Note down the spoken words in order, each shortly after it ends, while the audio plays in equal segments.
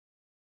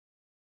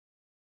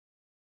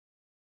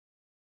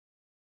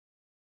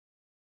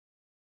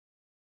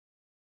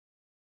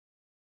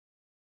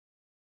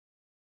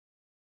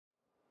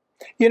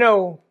You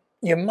know,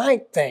 you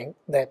might think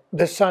that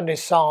this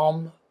Sunday's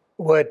psalm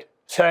would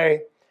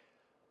say,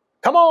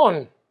 come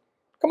on,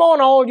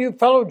 all you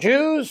fellow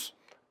Jews.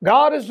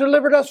 God has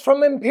delivered us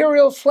from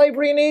imperial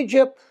slavery in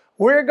Egypt.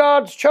 We're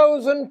God's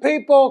chosen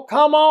people.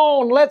 Come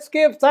on, let's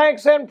give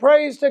thanks and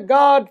praise to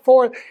God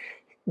for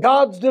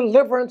God's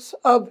deliverance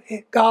of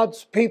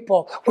God's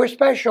people. We're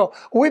special.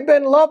 We've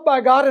been loved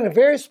by God in a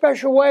very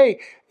special way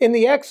in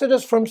the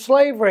Exodus from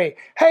slavery.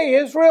 Hey,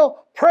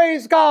 Israel,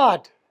 praise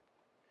God.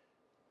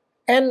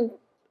 And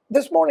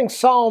this morning's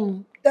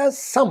psalm does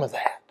some of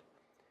that.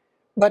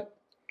 But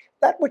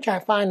that which I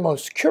find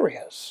most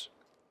curious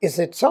is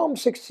that Psalm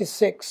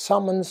 66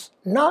 summons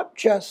not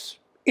just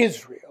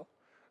Israel,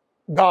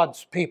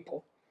 God's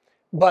people,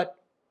 but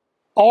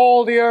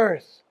all the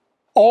earth,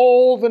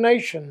 all the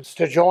nations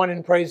to join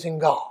in praising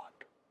God.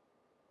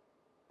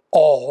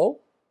 All.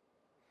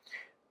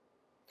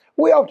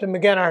 We often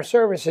begin our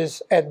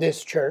services at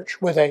this church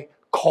with a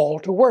call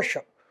to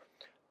worship.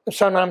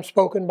 Sometimes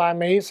spoken by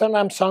me,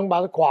 sometimes sung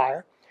by the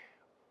choir.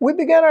 We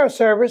begin our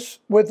service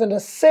with an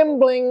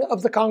assembling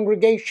of the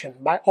congregation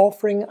by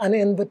offering an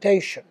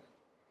invitation.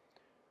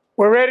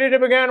 We're ready to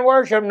begin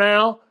worship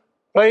now.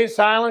 Please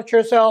silence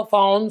your cell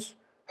phones.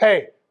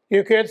 Hey,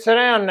 you kids sit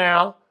down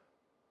now.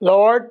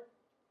 Lord,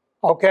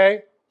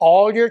 okay,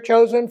 all your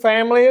chosen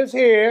family is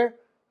here.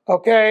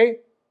 Okay,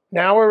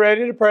 now we're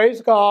ready to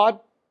praise God.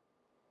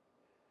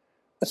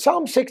 But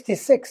Psalm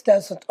 66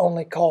 doesn't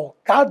only call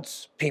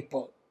God's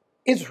people,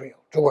 Israel,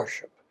 to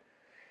worship,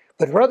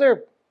 but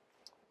rather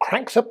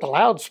cranks up the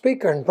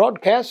loudspeaker and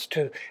broadcasts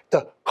to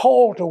the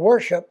call to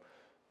worship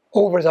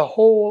over the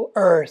whole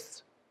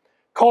earth,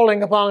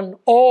 calling upon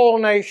all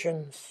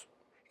nations,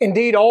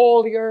 indeed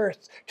all the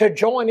earth, to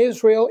join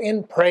Israel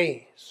in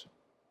praise.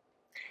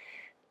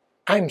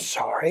 I'm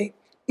sorry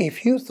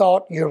if you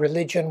thought your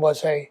religion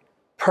was a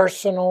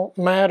personal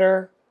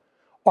matter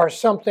or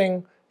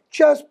something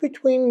just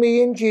between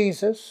me and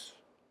Jesus.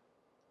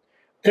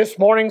 This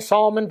morning's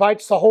psalm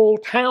invites the whole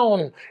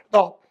town,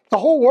 the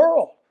whole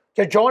world,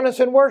 to join us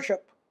in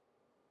worship.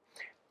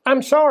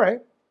 I'm sorry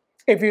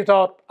if you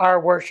thought our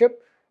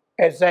worship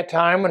is that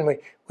time when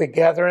we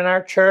gather in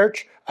our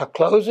church,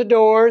 close the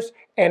doors,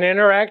 and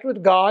interact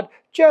with God,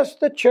 just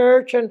the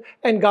church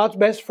and God's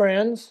best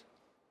friends.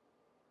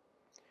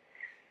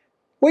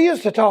 We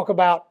used to talk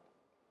about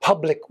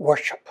public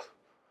worship,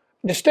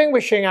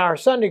 distinguishing our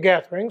Sunday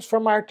gatherings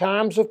from our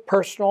times of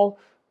personal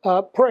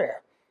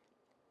prayer.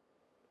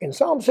 In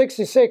Psalm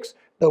 66,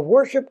 the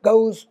worship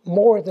goes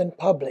more than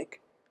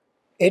public.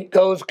 It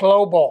goes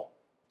global.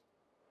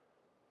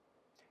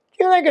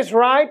 Do you think it's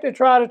right to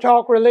try to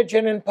talk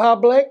religion in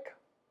public?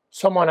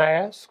 Someone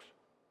asks.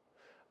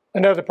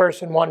 Another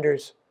person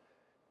wonders,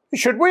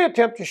 should we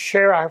attempt to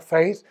share our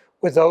faith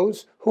with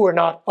those who are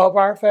not of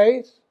our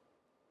faith?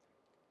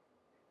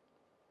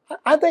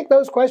 I think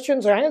those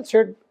questions are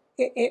answered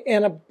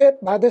in a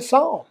bit by this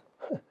psalm.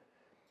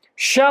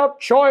 Shout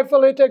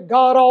joyfully to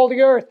God, all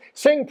the earth.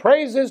 Sing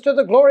praises to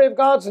the glory of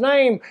God's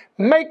name.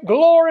 Make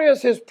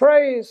glorious His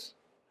praise.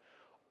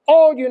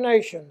 All you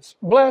nations,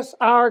 bless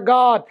our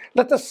God.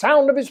 Let the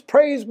sound of His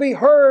praise be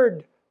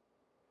heard.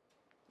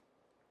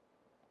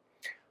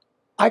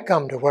 I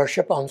come to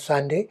worship on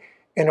Sunday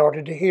in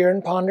order to hear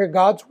and ponder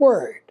God's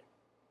Word,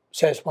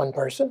 says one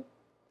person.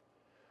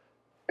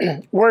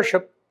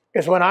 Worship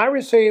is when I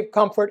receive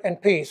comfort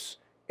and peace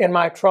in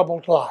my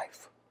troubled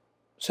life,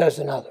 says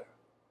another.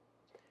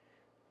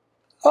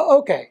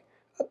 Okay,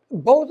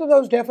 both of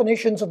those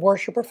definitions of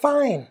worship are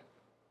fine,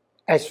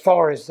 as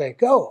far as they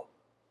go.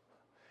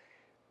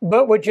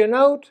 But would you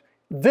note,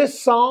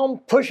 this psalm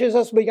pushes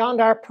us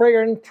beyond our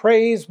prayer and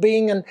praise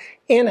being an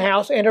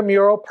in-house,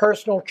 intramural,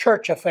 personal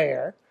church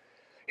affair.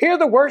 Here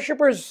the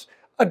worshipers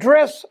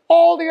address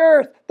all the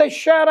earth. They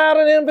shout out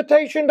an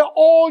invitation to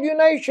all you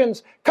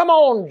nations. Come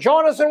on,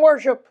 join us in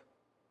worship.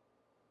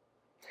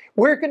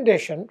 We're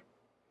conditioned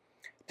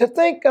to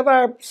think of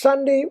our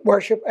Sunday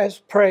worship as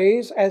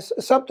praise, as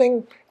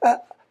something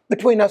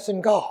between us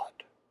and God.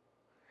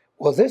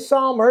 Well, this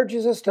psalm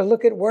urges us to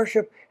look at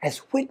worship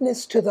as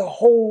witness to the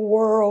whole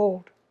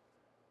world.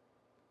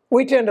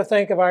 We tend to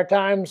think of our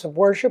times of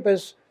worship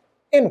as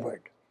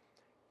inward.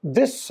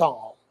 This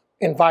psalm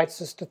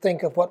invites us to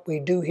think of what we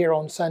do here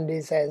on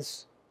Sundays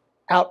as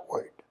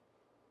outward.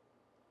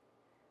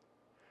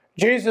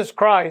 Jesus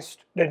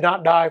Christ did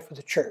not die for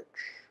the church.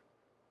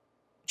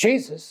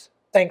 Jesus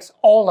thinks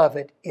all of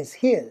it is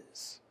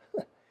His,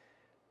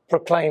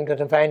 proclaimed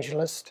an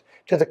evangelist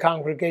to the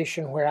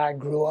congregation where I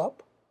grew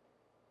up.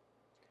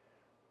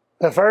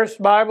 The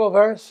first Bible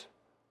verse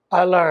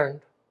I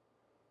learned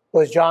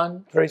was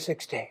John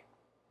 3:16.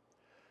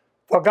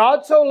 For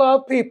God so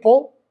loved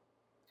people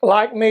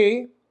like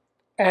me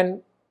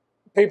and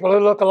people who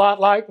look a lot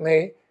like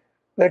me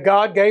that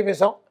God gave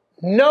His own.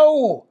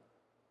 No!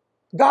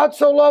 God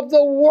so loved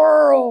the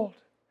world.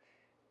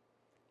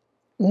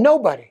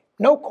 Nobody,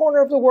 no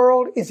corner of the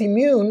world is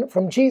immune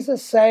from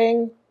Jesus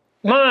saying,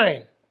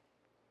 mine.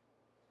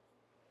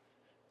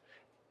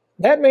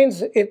 That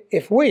means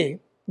if we,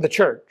 the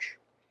church,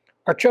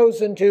 are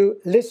chosen to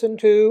listen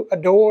to,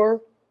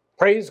 adore,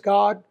 Praise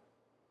God.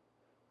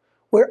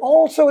 We're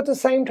also at the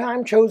same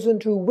time chosen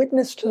to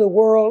witness to the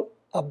world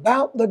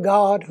about the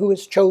God who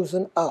has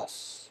chosen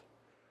us.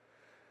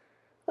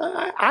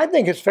 I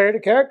think it's fair to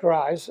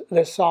characterize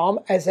this psalm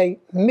as a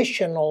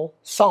missional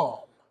psalm.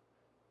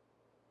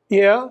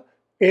 Yeah,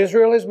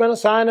 Israel has been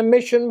assigned a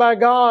mission by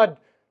God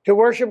to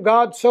worship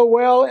God so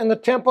well in the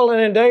temple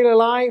and in daily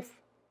life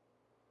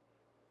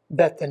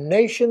that the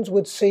nations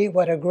would see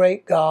what a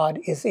great God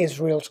is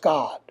Israel's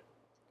God.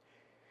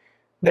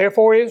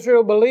 Therefore,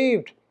 Israel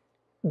believed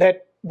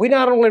that we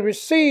not only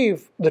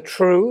receive the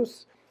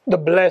truth, the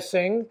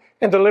blessing,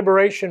 and the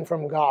liberation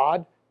from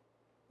God,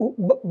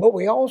 but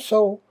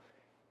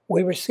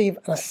we receive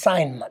an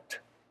assignment.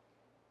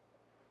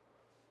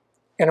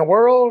 In a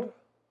world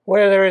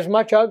where there is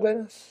much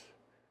ugliness,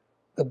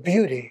 the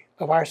beauty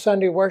of our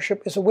Sunday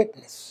worship is a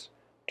witness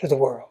to the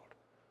world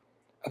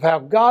of how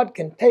God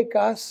can take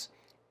us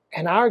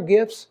and our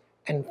gifts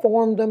and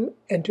form them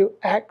into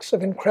acts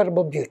of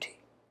incredible beauty.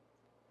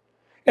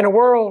 In a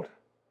world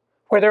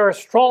where there are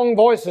strong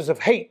voices of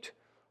hate,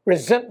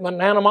 resentment,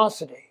 and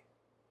animosity,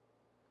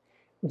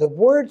 the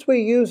words we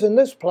use in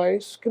this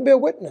place can be a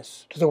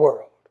witness to the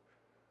world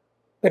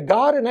that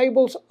God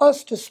enables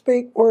us to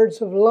speak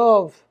words of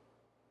love,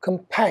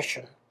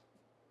 compassion.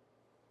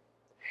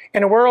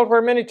 In a world where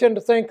many tend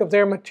to think of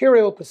their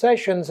material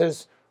possessions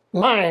as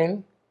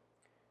mine,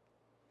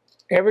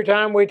 every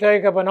time we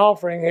take up an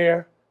offering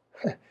here,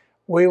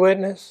 we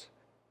witness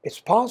it's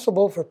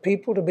possible for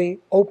people to be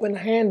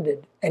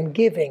open-handed and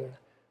giving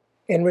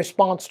in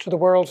response to the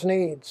world's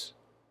needs.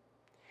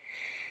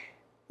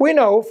 We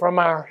know from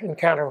our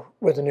encounter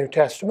with the New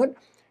Testament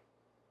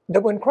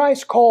that when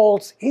Christ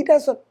calls, He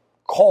doesn't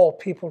call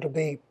people to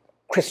be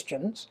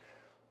Christians,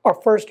 or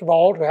first of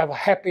all, to have a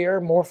happier,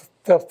 more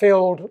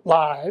fulfilled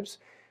lives,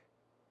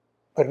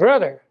 but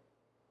rather,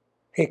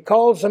 He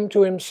calls them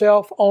to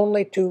Himself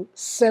only to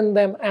send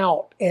them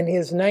out in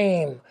His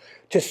name,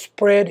 to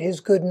spread His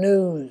good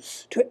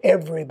news to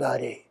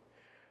everybody.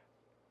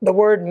 The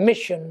word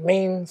mission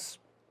means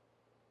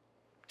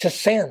to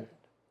send.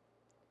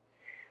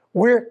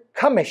 We're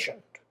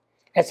commissioned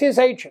as His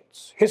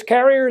agents, His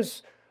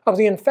carriers of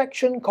the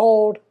infection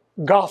called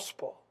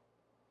gospel.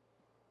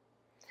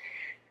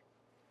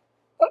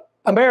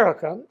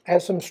 America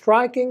has some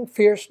striking,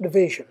 fierce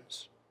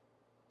divisions.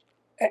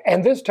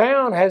 And this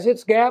town has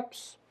its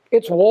gaps,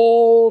 its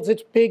walls,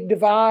 its big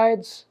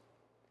divides.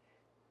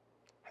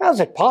 How is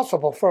it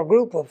possible for a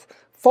group of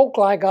folk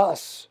like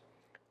us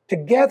to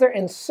gather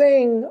and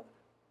sing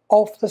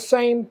off the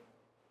same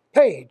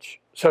page,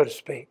 so to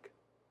speak?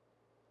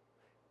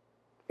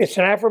 It's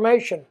an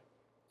affirmation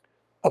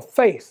of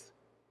faith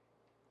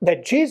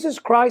that Jesus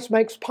Christ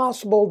makes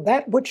possible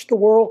that which the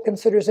world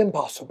considers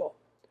impossible.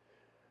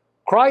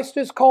 Christ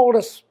has called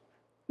us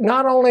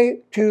not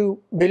only to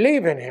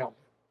believe in Him,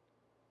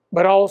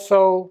 but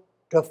also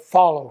to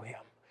follow Him.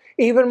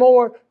 Even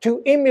more,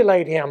 to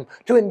emulate Him,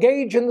 to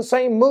engage in the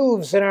same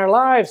moves in our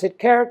lives that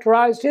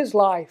characterized His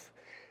life,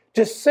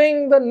 to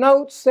sing the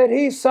notes that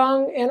He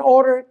sung in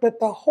order that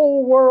the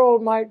whole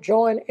world might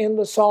join in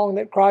the song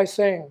that Christ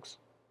sings.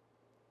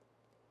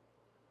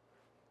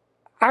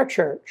 Our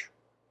church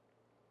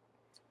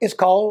is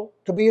called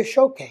to be a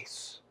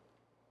showcase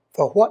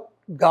for what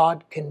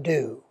God can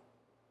do.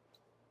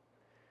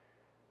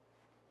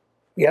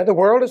 Yeah, the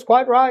world is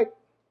quite right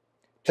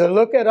to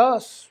look at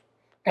us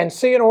and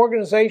see an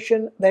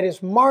organization that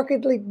is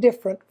markedly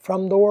different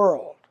from the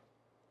world.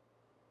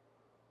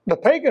 The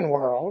pagan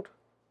world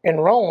in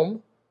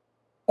Rome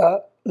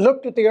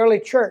looked at the early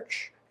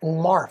church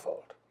and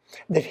marveled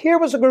that here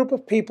was a group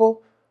of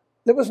people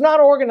that was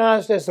not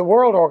organized as the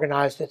world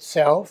organized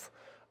itself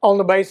on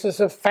the basis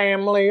of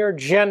family or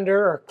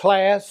gender or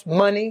class,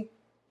 money.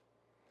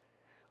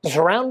 The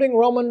surrounding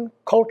Roman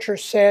culture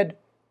said,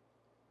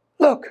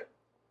 look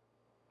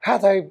how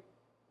they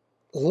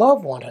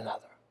love one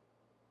another.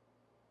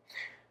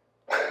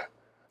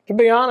 To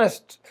be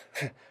honest,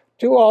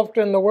 too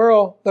often the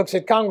world looks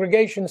at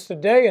congregations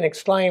today and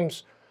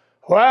exclaims,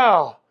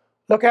 wow,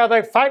 look how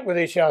they fight with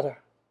each other.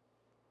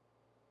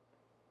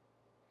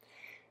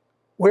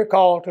 We're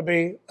called to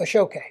be a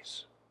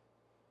showcase.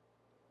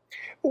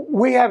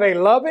 We have a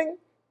loving,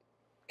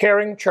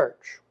 caring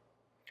church.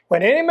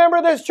 When any member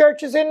of this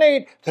church is in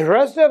need, the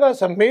rest of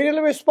us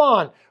immediately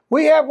respond.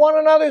 We have one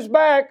another's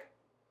back,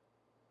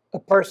 a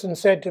person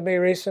said to me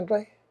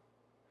recently.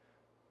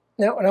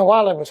 Now,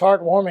 while it was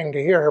heartwarming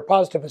to hear her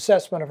positive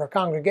assessment of her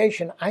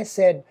congregation, I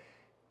said,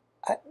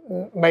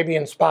 maybe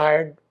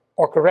inspired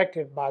or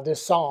corrected by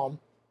this psalm,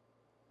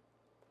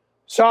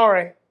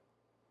 sorry,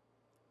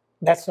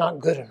 that's not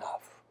good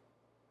enough.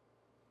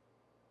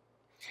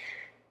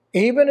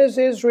 Even as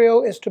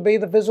Israel is to be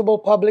the visible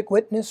public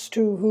witness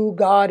to who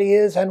God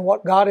is and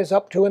what God is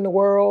up to in the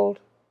world,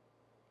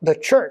 the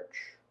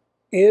church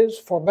is,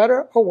 for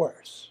better or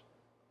worse,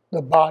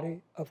 the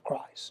body of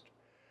Christ.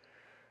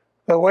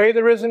 The way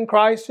the risen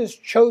Christ is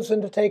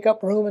chosen to take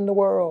up room in the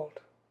world.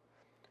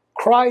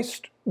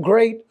 Christ's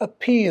great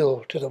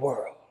appeal to the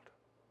world.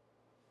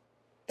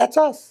 That's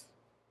us.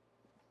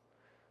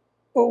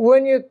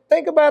 When you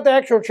think about the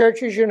actual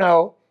churches, you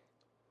know,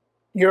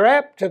 you're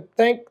apt to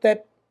think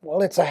that,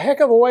 well, it's a heck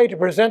of a way to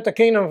present the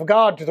kingdom of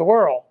God to the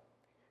world.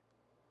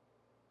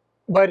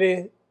 But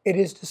it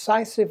is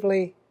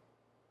distinctively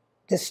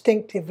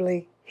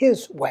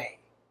His way.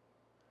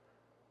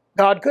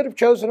 God could have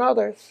chosen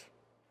others.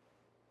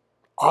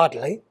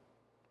 Oddly,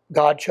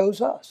 God chose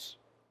us.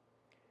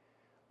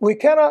 We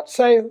cannot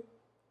say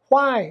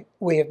why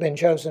we have been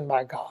chosen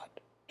by God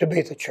to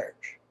be the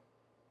church,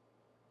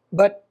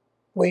 but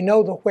we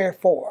know the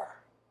wherefore.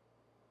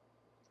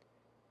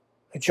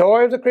 The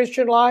joy of the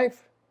Christian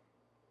life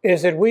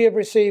is that we have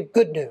received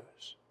good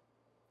news.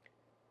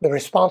 The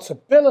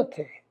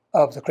responsibility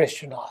of the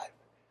Christian life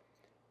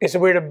is that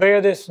we're to bear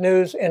this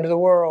news into the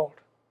world.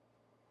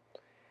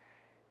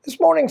 This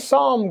morning's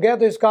psalm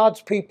gathers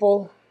God's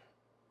people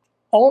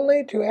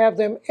only to have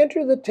them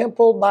enter the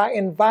temple by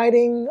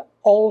inviting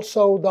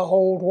also the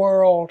whole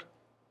world.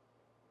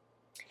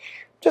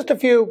 Just a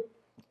few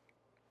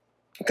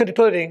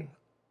concluding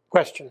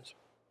questions.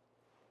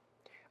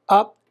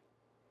 How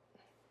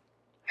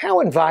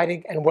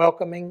inviting and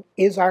welcoming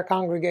is our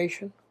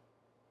congregation?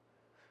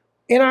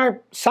 In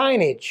our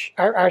signage,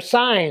 our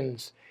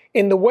signs,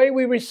 in the way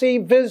we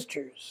receive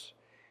visitors,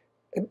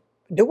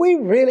 do we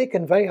really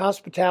convey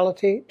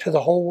hospitality to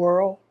the whole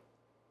world?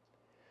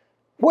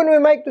 When we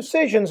make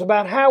decisions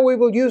about how we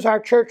will use our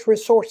church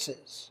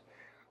resources,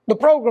 the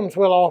programs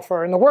we'll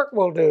offer and the work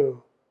we'll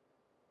do,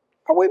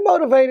 are we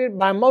motivated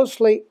by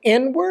mostly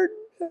inward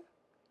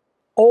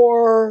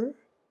or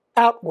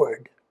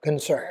outward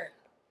concern?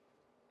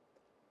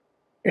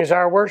 Is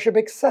our worship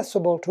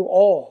accessible to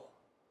all?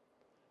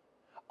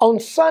 On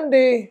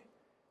Sunday,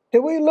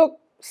 do we look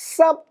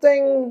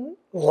something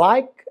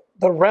like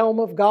the realm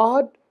of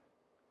God?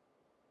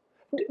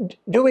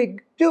 Do we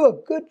do a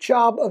good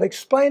job of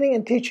explaining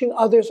and teaching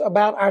others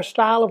about our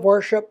style of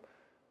worship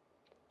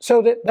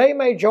so that they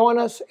may join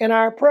us in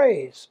our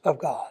praise of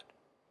God?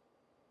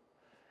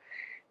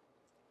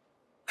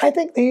 I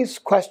think these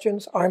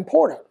questions are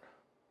important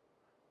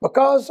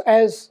because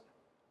as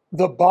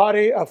the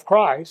body of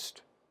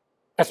Christ,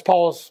 that's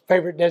Paul's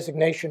favorite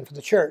designation for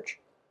the church,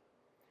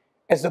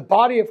 as the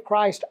body of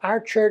Christ, our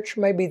church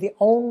may be the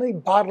only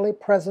bodily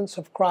presence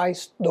of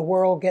Christ the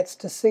world gets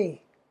to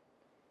see.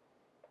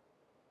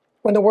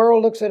 When the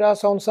world looks at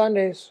us on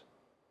Sundays,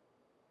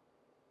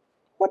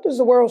 what does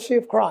the world see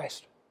of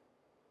Christ?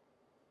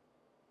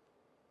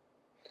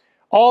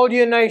 All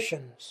ye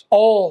nations,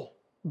 all,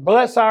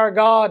 bless our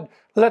God.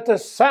 Let the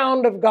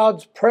sound of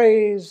God's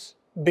praise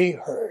be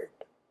heard.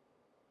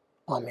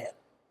 Amen.